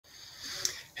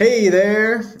Hey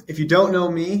there! If you don't know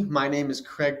me, my name is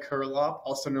Craig Kurlop,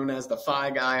 also known as the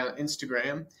Fi Guy on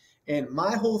Instagram, and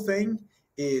my whole thing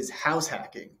is house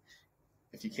hacking.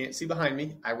 If you can't see behind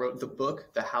me, I wrote the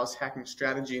book, The House Hacking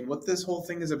Strategy, and what this whole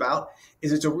thing is about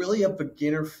is it's really a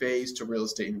beginner phase to real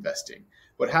estate investing.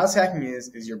 What house hacking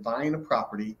is you're buying a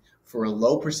property for a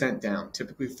low percent down,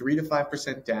 typically 3 to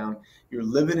 5% down. You're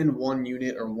living in one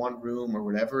unit or one room or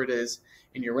whatever it is,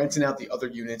 and you're renting out the other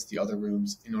units, the other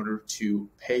rooms in order to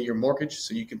pay your mortgage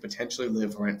so you can potentially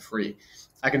live rent free.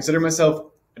 I consider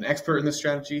myself an expert in this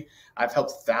strategy. I've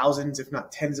helped thousands, if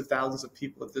not tens of thousands of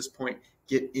people at this point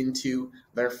get into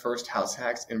their first house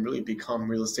hacks and really become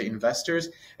real estate investors.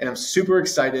 And I'm super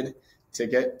excited to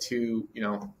get to,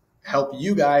 help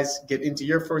you guys get into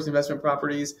your first investment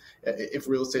properties if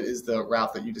real estate is the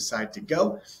route that you decide to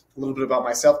go. A little bit about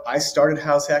myself. I started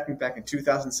house hacking back in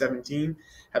 2017.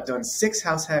 Have done 6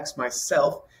 house hacks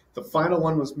myself. The final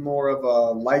one was more of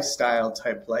a lifestyle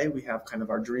type play. We have kind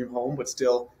of our dream home, but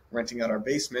still renting out our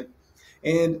basement.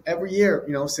 And every year,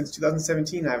 since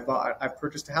 2017, I've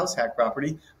purchased a house hack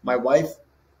property. My wife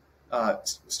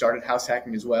started house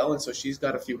hacking as well, and so she's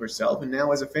got a few herself. And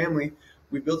now, as a family,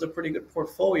 we built a pretty good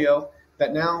portfolio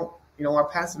that now, our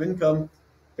passive income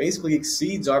basically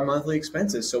exceeds our monthly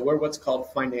expenses. So we're what's called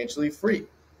financially free,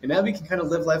 and now we can kind of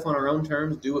live life on our own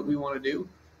terms, do what we want to do,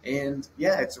 and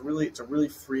yeah, it's a really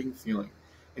freeing feeling.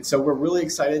 And so we're really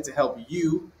excited to help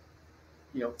you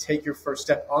take your first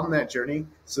step on that journey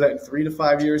so that in 3 to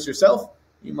 5 years yourself,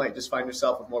 you might just find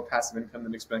yourself with more passive income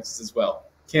than expenses as well.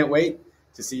 Can't wait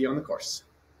to see you on the course.